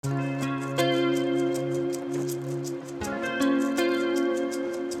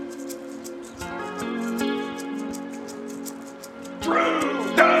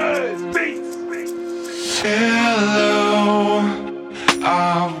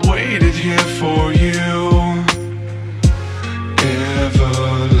waited here for you,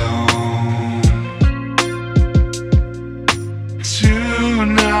 Everlong.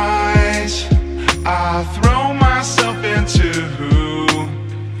 Tonight I throw myself into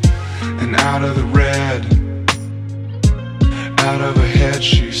and out of the red, out of her head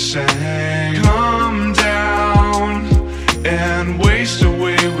she sang, come down and waste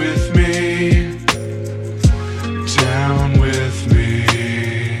away with me, down with me.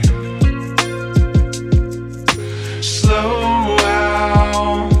 Slow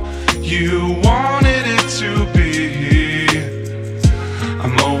how you wanted it to be.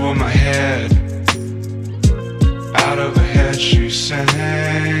 I'm over my head, out of her head she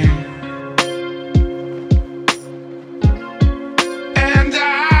sang. And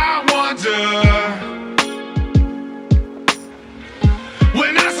I wonder,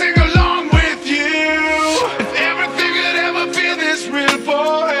 when I sing along with you, if everything could ever feel this real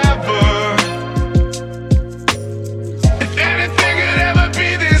forever. If anything could ever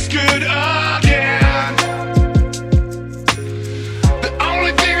be this good again. The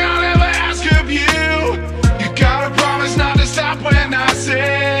only thing I'll ever ask of you, you gotta promise not to stop when I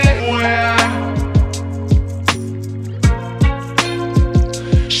say when.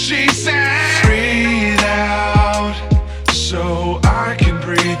 She sang, breathe out so I can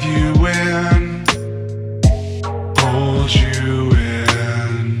breathe you in, hold you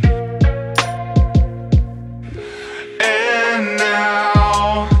in. And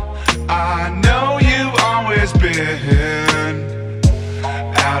now I know you've always been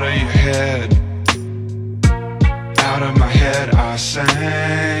out of your head, out of my head I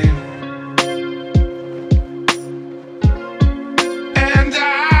sang. And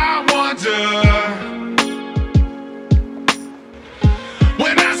I wonder,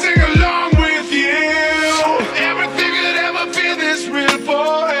 when I sing along with you, if everything could ever feel this real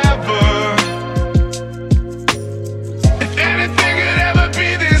for